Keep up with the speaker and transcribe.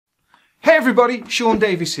Hey everybody, Shaun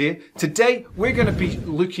Davis here. Today we're going to be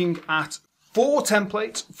looking at 4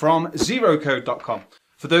 templates from Zeroqode.com.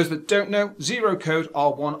 For those that don't know, Zeroqode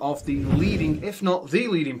are one of the leading, if not the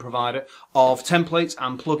leading provider of templates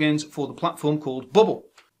and plugins for the platform called Bubble.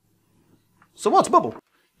 So what's Bubble?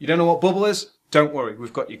 You don't know what Bubble is? Don't worry,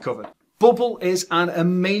 we've got you covered. Bubble is an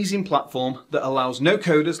amazing platform that allows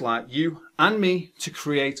no-coders like you and me to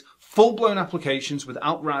create full-blown applications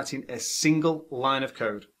without writing a single line of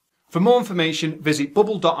code. For more information, visit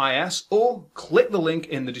bubble.is or click the link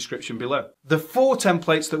in the description below. The 4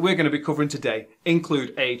 templates that we're going to be covering today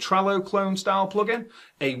include a Trello clone style plugin,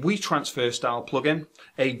 a WeTransfer style plugin,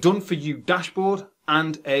 a done for you dashboard,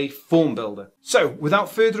 and a form builder. So without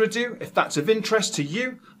further ado, if that's of interest to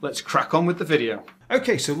you, let's crack on with the video.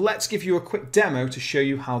 Okay, so let's give you a quick demo to show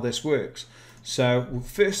you how this works. So the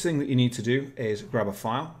first thing that you need to do is grab a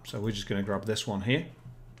file. So we're just going to grab this one here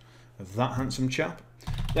of that handsome chap.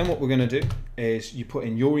 Then what we're going to do is you put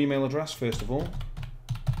in your email address first of all.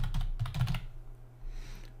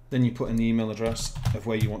 Then you put in the email address of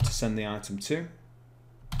where you want to send the item to.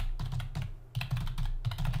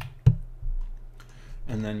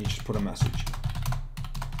 And then you just put a message.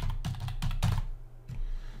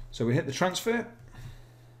 So we hit the transfer.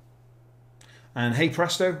 And hey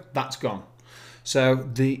presto, that's gone. So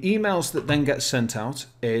the emails that then get sent out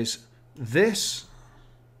is this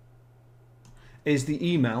is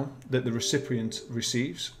the email that the recipient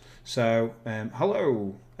receives. So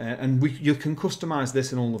hello, and you can customize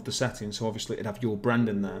this in all of the settings, so obviously it'd have your brand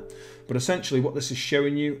in there. But essentially what this is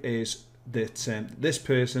showing you is that this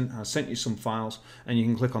person has sent you some files, and you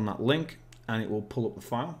can click on that link and it will pull up the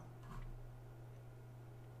file.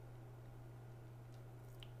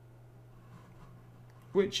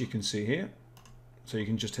 Which you can see here. So you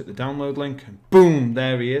can just hit the download link and boom,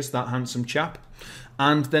 there he is, that handsome chap.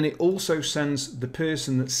 And then it also sends the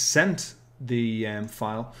person that sent the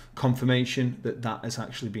file confirmation that that has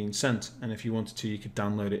actually been sent. And if you wanted to, you could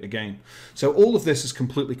download it again. So all of this is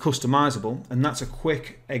completely customizable, and that's a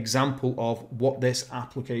quick example of what this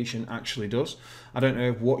application actually does. I don't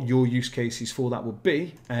know what your use cases for that would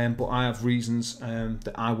be, but I have reasons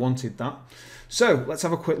that I wanted that. So let's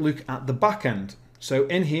have a quick look at the back end. So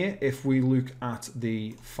in here, if we look at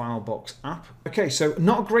the Filebox app, okay, so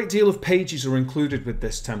not a great deal of pages are included with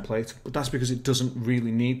this template, but that's because it doesn't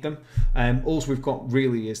really need them. All we've got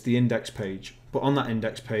really is the index page. But on that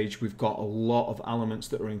index page, we've got a lot of elements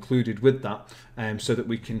that are included with that, so that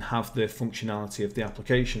we can have the functionality of the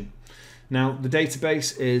application. Now, the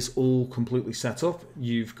database is all completely set up.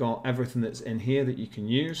 You've got everything that's in here that you can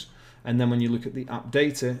use. And then when you look at the app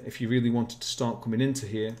data, if you really wanted to start coming into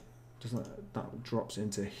here, that drops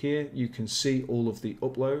into here. You can see all of the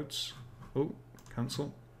uploads. Oh,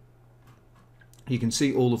 cancel. You can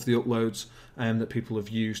see all of the uploads that people have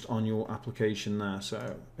used on your application there.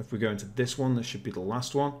 So if we go into this one, this should be the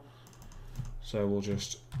last one. So we'll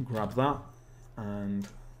just grab that and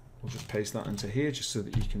we'll just paste that into here just so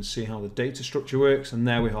that you can see how the data structure works. And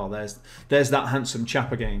there we are. There's that handsome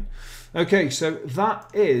chap again. Okay, so that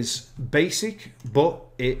is basic, but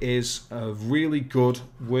it is a really good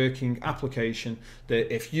working application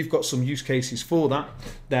that if you've got some use cases for that,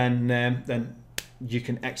 then you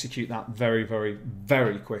can execute that very, very,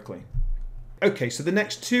 very quickly. Okay, so the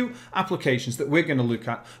next 2 applications that we're going to look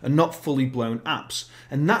at are not fully blown apps,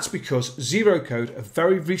 and that's because Zeroqode have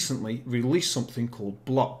very recently released something called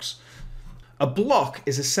blocks. A block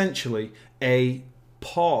is essentially a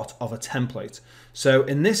part of a template. So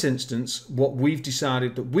in this instance, what we've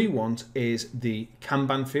decided that we want is the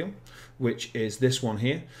Kanban field, which is this one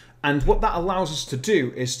here. And what that allows us to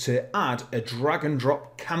do is to add a drag and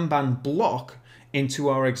drop Kanban block into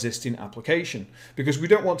our existing application, because we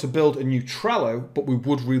don't want to build a new Trello, but we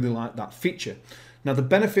would really like that feature. Now the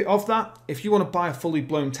benefit of that, if you want to buy a fully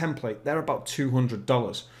blown template, they're about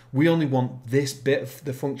 $200. We only want this bit of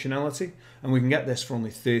the functionality, and we can get this for only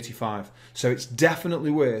 $35. So it's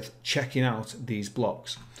definitely worth checking out these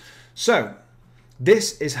blocks. So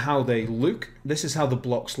this is how they look. This is how the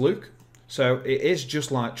blocks look. So it is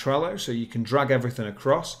just like Trello, so you can drag everything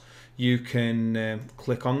across. You can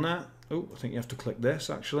click on that. Oh, I think you have to click this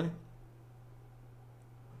actually.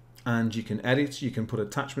 And you can edit, you can put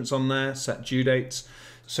attachments on there, set due dates.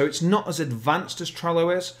 So it's not as advanced as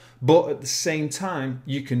Trello is, but at the same time,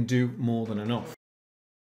 you can do more than enough.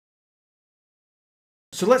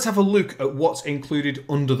 So let's have a look at what's included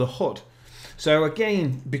under the hood. So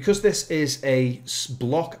again, because this is a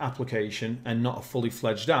block application and not a fully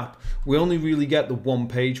fledged app, we only really get the 1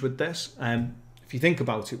 page with this. If you think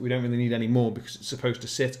about it, we don't really need any more because it's supposed to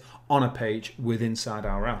sit on a page inside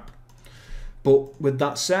our app. But with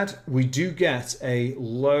that said, we do get a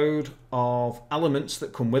load of elements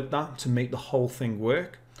that come with that to make the whole thing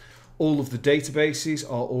work. All of the databases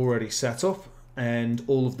are already set up, and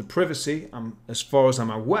all of the privacy, as far as I'm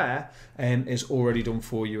aware, is already done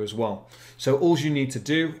for you as well. So all you need to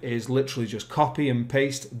do is literally just copy and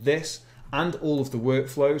paste this and all of the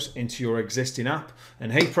workflows into your existing app,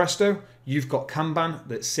 and hey presto, you've got Kanban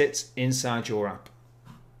that sits inside your app.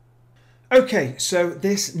 Okay, so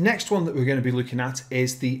this next one that we're going to be looking at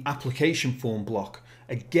is the application form block.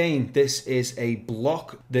 Again, this is a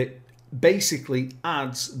block that basically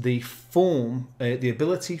adds the form, the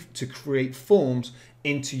ability to create forms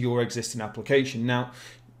into your existing application. Now,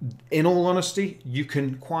 in all honesty, you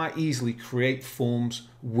can quite easily create forms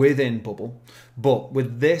within Bubble, but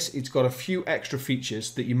with this, it's got a few extra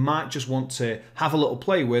features that you might just want to have a little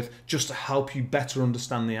play with just to help you better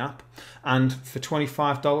understand the app. And for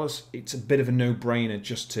 $25, it's a bit of a no-brainer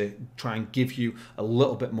just to try and give you a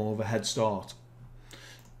little bit more of a head start.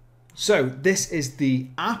 So this is the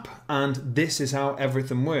app, and this is how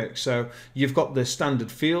everything works. So you've got the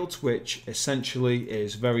standard fields, which essentially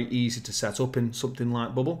is very easy to set up in something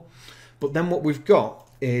like Bubble. But then what we've got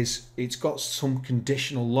is it's got some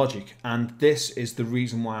conditional logic, and this is the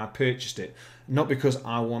reason why I purchased it. Not because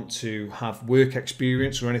I want to have work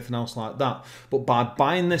experience or anything else like that, but by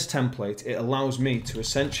buying this template, it allows me to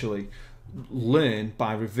essentially learn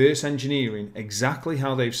by reverse engineering exactly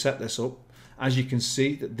how they've set this up. As you can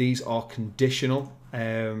see, that these are conditional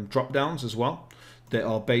drop downs as well that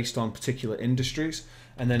are based on particular industries,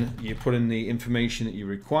 and then you put in the information that you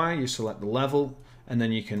require, you select the level, and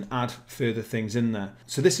then you can add further things in there.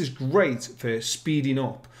 So this is great for speeding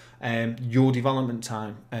up your development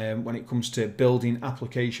time when it comes to building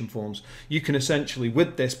application forms. You can essentially,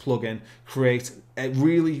 with this plugin, create a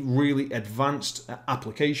really advanced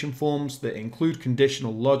application forms that include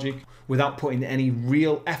conditional logic without putting any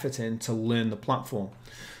real effort in to learn the platform.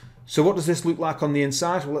 So what does this look like on the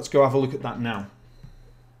inside? Well, let's go have a look at that now.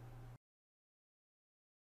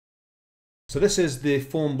 So this is the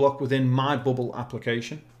form block within my Bubble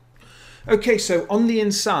application. Okay, so on the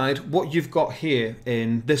inside, what you've got here,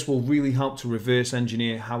 and this will really help to reverse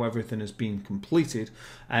engineer how everything has been completed.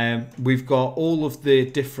 We've got all of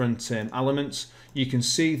the different elements. You can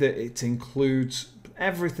see that it includes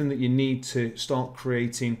everything that you need to start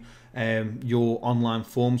creating your online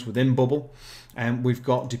forms within Bubble. We've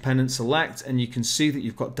got dependent select, and you can see that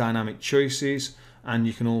you've got dynamic choices, and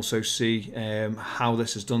you can also see how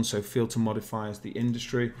this is done. So filter modifiers the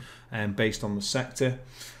industry based on the sector.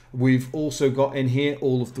 We've also got in here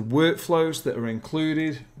all of the workflows that are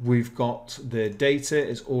included. We've got the data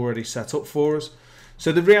is already set up for us.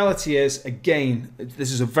 So the reality is, again,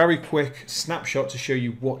 this is a very quick snapshot to show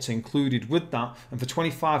you what's included with that. And for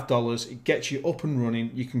 $25, it gets you up and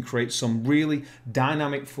running. You can create some really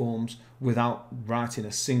dynamic forms without writing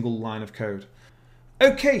a single line of code.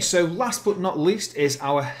 Okay, so last but not least is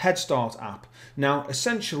our Head Start app. Now,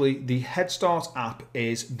 essentially, the Head Start app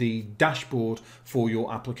is the dashboard for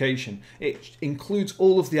your application. It includes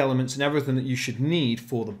all of the elements and everything that you should need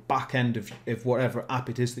for the back end of whatever app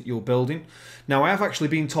it is that you're building. Now, I have actually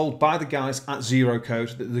been told by the guys at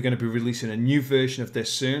Zeroqode that they're going to be releasing a new version of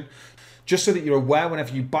this soon. Just so that you're aware,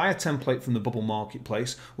 whenever you buy a template from the Bubble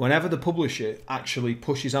Marketplace, whenever the publisher actually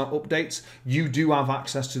pushes out updates, you do have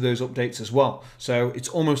access to those updates as well. So it's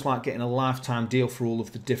almost like getting a lifetime deal for all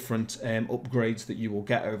of the different upgrades that you will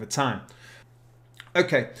get over time.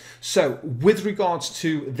 Okay, so with regards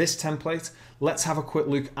to this template, let's have a quick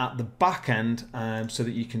look at the back end so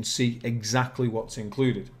that you can see exactly what's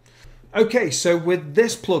included. Okay, so with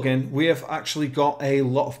this plugin, we have actually got a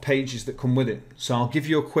lot of pages that come with it. So I'll give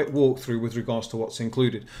you a quick walkthrough with regards to what's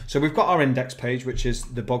included. So we've got our index page, which is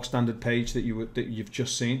the bog standard page that you've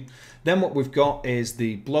just seen. Then what we've got is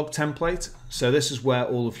the blog template. So this is where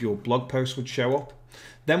all of your blog posts would show up.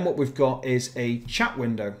 Then what we've got is a chat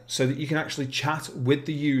window so that you can actually chat with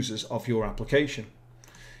the users of your application.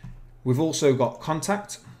 We've also got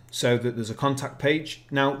contact, so that there's a contact page.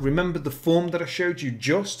 Now remember the form that I showed you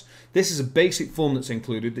just? This is a basic form that's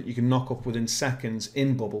included that you can knock up within seconds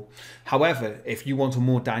in Bubble. However, if you want a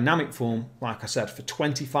more dynamic form, like I said, for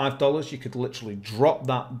 $25, you could literally drop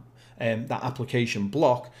that application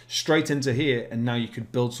block straight into here, and now you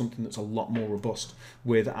could build something that's a lot more robust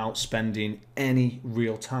without spending any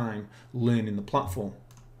real time learning the platform.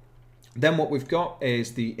 Then what we've got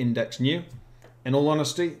is the index new. In all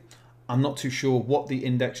honesty, I'm not too sure what the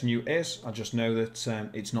index new is. I just know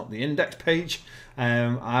that it's not the index page.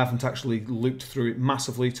 I haven't actually looked through it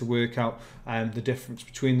massively to work out the difference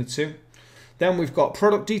between the two. Then we've got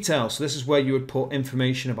product details. So this is where you would put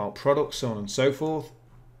information about products, so on and so forth.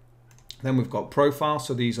 Then we've got profiles,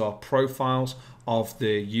 so these are profiles of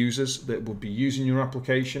the users that will be using your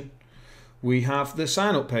application. We have the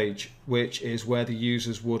sign up page, which is where the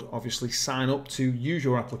users would obviously sign up to use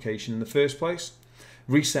your application in the first place.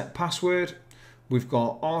 Reset password. We've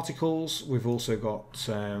got articles. We've also got,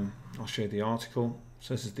 I'll show you the article.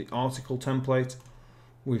 So this is the article template.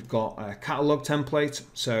 We've got a catalog template.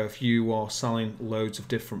 So if you are selling loads of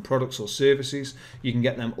different products or services, you can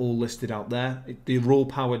get them all listed out there. They're all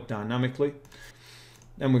powered dynamically.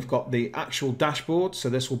 Then we've got the actual dashboard. So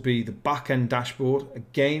this will be the back-end dashboard.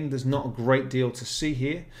 Again, there's not a great deal to see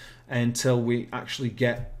here until we actually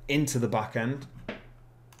get into the back end.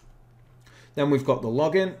 Then we've got the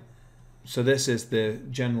login. So this is the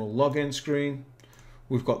general login screen.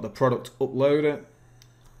 We've got the product uploader.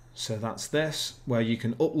 So that's this, where you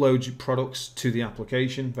can upload your products to the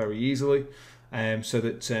application very easily, so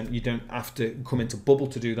that you don't have to come into Bubble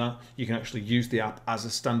to do that. You can actually use the app as a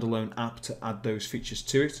standalone app to add those features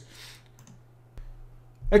to it.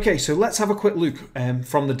 Okay, so let's have a quick look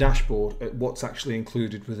from the dashboard at what's actually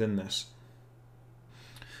included within this.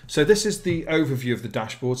 So this is the overview of the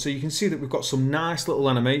dashboard. So you can see that we've got some nice little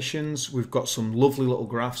animations. We've got some lovely little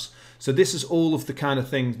graphs. So this is all of the kind of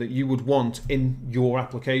things that you would want in your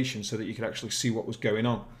application so that you could actually see what was going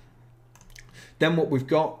on. Then what we've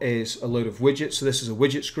got is a load of widgets. So this is a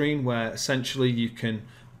widget screen where essentially you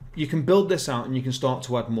can build this out and you can start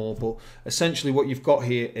to add more, but essentially what you've got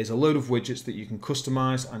here is a load of widgets that you can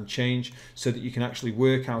customize and change so that you can actually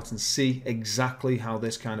work out and see exactly how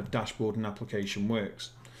this kind of dashboard and application works.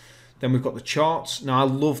 Then we've got the charts. Now I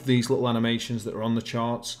love these little animations that are on the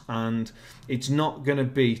charts, and it's not going to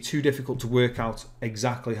be too difficult to work out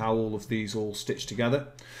exactly how all of these all stitch together.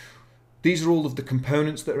 These are all of the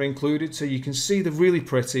components that are included, so you can see they're really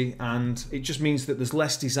pretty, and it just means that there's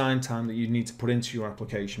less design time that you need to put into your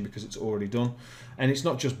application because it's already done. And it's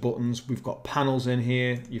not just buttons, we've got panels in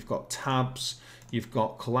here, you've got tabs, you've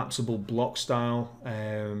got collapsible block style,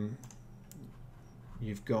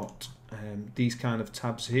 you've got these kind of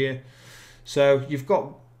tabs here. So you've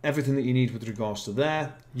got everything that you need with regards to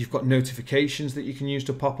there. You've got notifications that you can use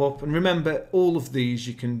to pop up, and remember, all of these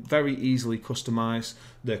you can very easily customize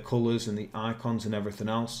their colors and the icons and everything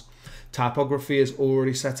else. Typography is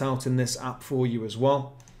already set out in this app for you as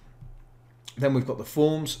well. Then we've got the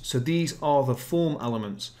forms. So these are the form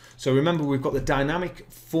elements. So remember, we've got the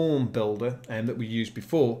dynamic form builder that we used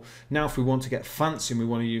before. Now if we want to get fancy and we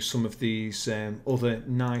want to use some of these other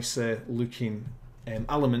nicer looking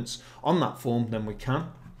elements on that form, then we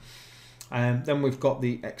can. Then we've got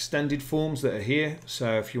the extended forms that are here.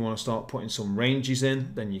 So if you want to start putting some ranges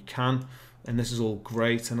in, then you can. And this is all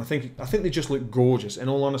great, and I think they just look gorgeous. In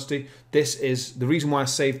all honesty, this is the reason why I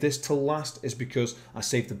saved this till last, is because I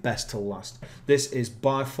saved the best till last. This is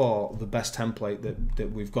by far the best template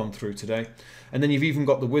that we've gone through today. And then you've even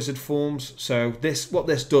got the wizard forms. So what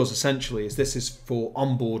this does essentially is this is for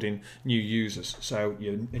onboarding new users. So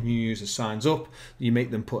a new user signs up, you make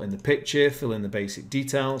them put in the picture, fill in the basic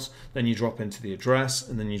details, then you drop into the address,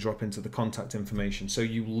 and then you drop into the contact information. So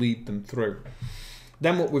you lead them through.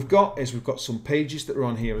 Then what we've got is we've got some pages that are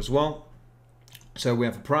on here as well. So we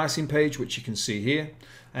have a pricing page, which you can see here.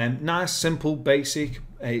 Nice, simple, basic.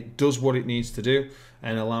 It does what it needs to do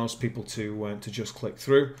and allows people to just click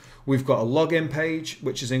through. We've got a login page,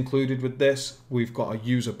 which is included with this. We've got a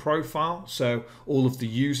user profile, so all of the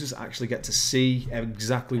users actually get to see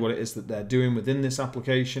exactly what it is that they're doing within this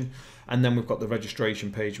application. And then we've got the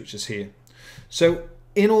registration page, which is here. So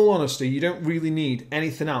in all honesty, you don't really need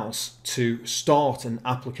anything else to start an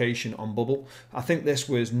application on Bubble. I think this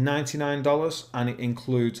was $99 and it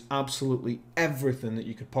includes absolutely everything that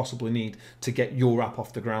you could possibly need to get your app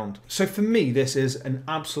off the ground. So for me, this is an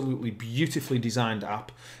absolutely beautifully designed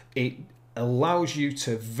app. It allows you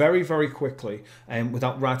to very, very quickly,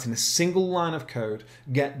 without writing a single line of code,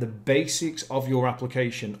 get the basics of your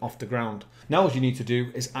application off the ground. Now all you need to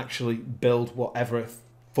do is actually build whatever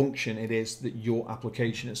function it is that your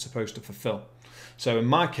application is supposed to fulfill. So in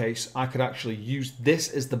my case, I could actually use this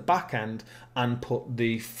as the back end and put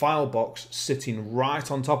the file box sitting right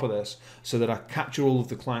on top of this so that I capture all of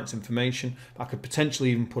the client's information. I could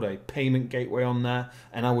potentially even put a payment gateway on there,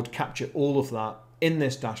 and I would capture all of that in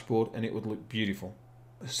this dashboard and it would look beautiful.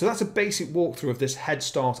 So that's a basic walkthrough of this Head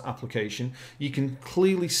Start application. You can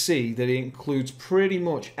clearly see that it includes pretty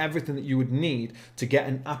much everything that you would need to get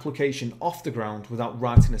an application off the ground without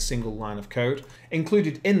writing a single line of code.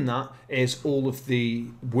 Included in that is all of the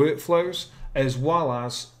workflows as well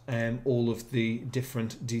as all of the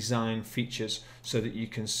different design features so that you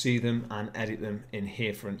can see them and edit them in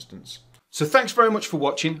here, for instance. So thanks very much for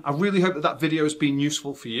watching. I really hope that video has been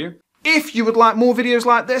useful for you. If you would like more videos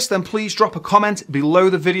like this, then please drop a comment below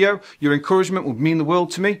the video. Your encouragement would mean the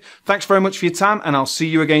world to me. Thanks very much for your time, and I'll see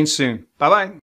you again soon. Bye-bye.